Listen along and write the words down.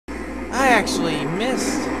actually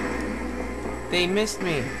missed. They missed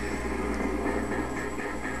me.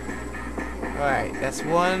 Alright, that's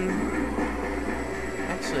one.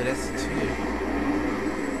 Actually, that's two.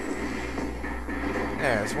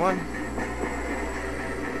 There's one.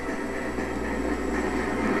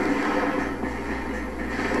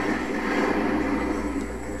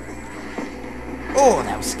 Oh,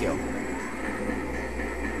 that was skill.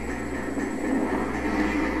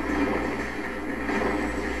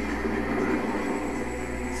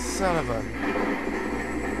 Son of a...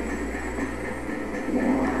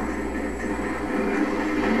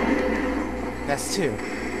 That's two.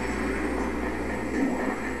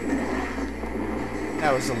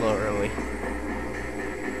 That was a little early.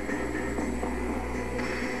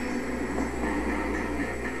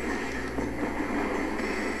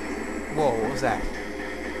 Whoa, what was that?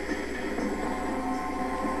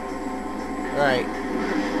 Alright.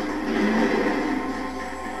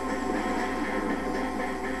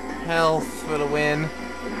 Health for the win.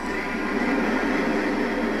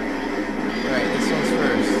 Alright, this one's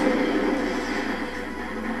first.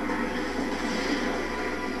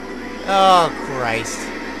 Oh, Christ.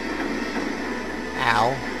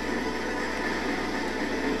 Ow.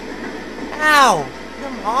 Ow!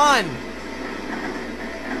 Come on!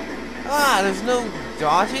 Ah, there's no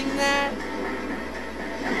dodging that?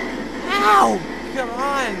 Ow! Come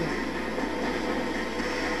on!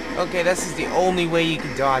 Okay, this is the only way you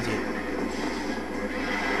can dodge it.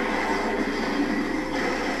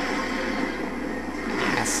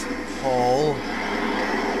 Asshole.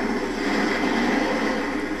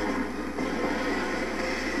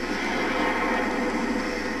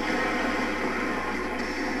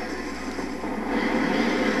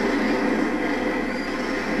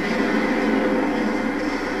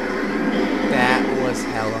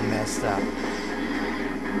 Hella messed up.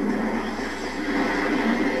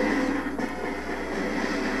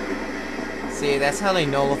 See, that's how they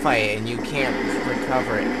nullify it and you can't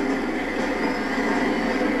recover it.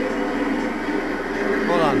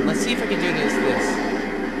 Hold on, let's see if I can do this.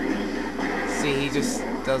 See, he just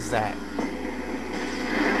does that.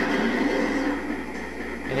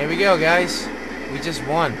 And there we go, guys. We just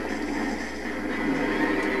won.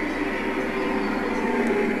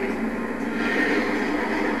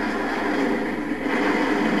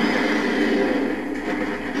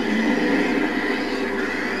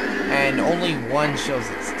 And only one shows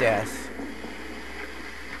its death.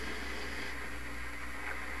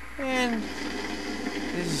 And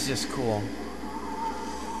this is just cool.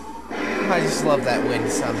 I just love that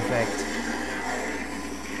wind sound effect.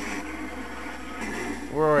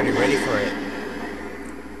 We're already ready for it.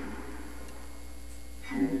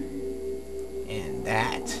 And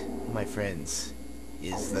that, my friends,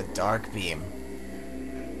 is the dark beam.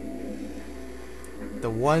 The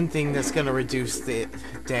one thing that's going to reduce the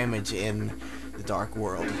damage in the dark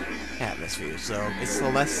world atmosphere. So it's the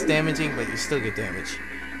less damaging, but you still get damage.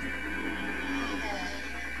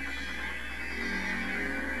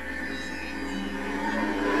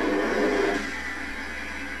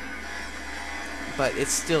 But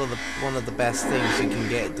it's still one of the best things you can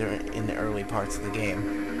get in the early parts of the game.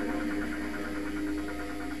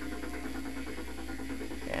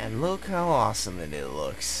 And look how awesome it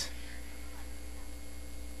looks.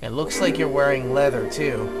 It looks like you're wearing leather,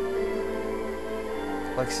 too.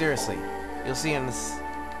 Like, seriously. You'll see in this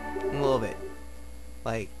in a little bit.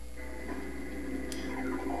 Like...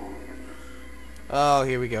 Oh,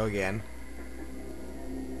 here we go again.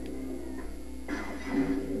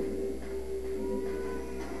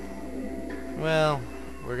 Well,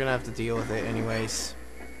 we're gonna have to deal with it anyways.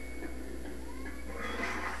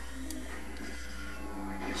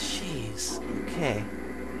 Jeez. Okay.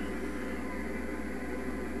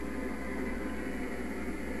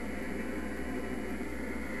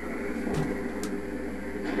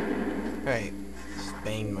 Alright, just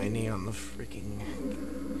banged my knee on the freaking...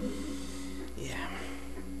 Yeah.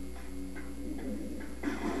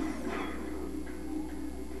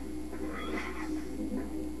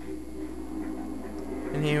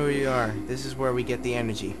 And here we are. This is where we get the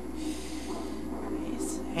energy.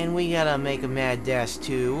 And we gotta make a mad dash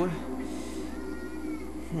to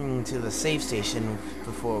the save station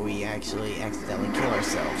before we actually accidentally kill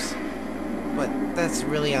ourselves. But that's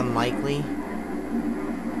really unlikely.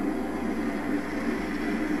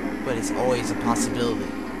 But it's always a possibility.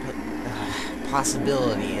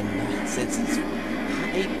 And since it's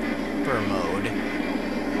hyper mode,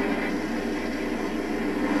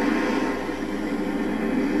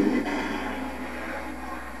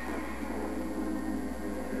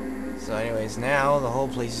 so anyways, now the whole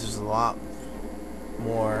place is a lot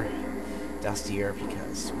more dustier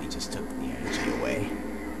because we just took the energy away.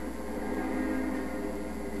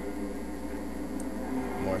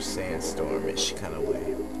 More sandstormish kind of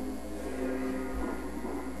way.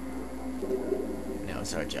 Now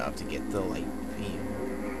it's our job to get the light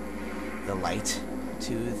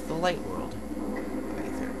to the light world.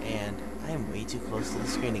 And I am way too close to the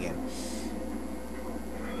screen again.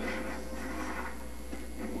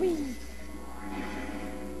 Whee!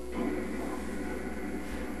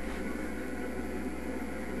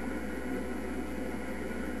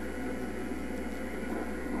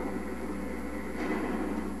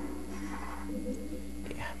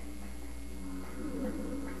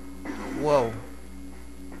 Whoa.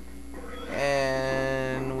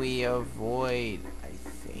 And we avoid, I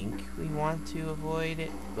think we want to avoid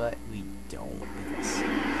it, but we don't. Because,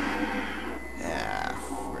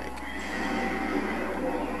 frick.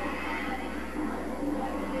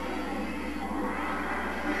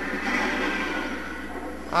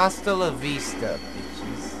 Hasta la vista,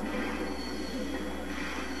 bitches.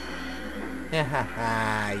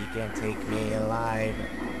 Hahaha, you can't take me alive.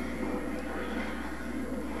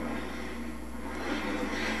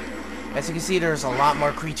 As you can see, there's a lot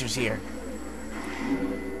more creatures here.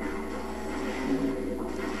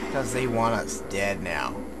 Because they want us dead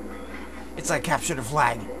now. It's like capture the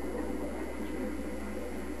flag.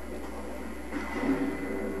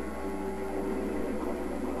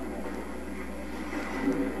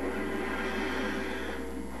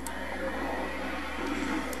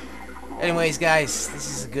 Anyways, guys,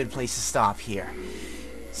 this is a good place to stop here.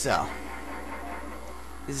 So,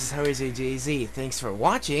 this is Energize. Thanks for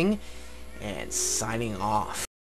watching, and signing off.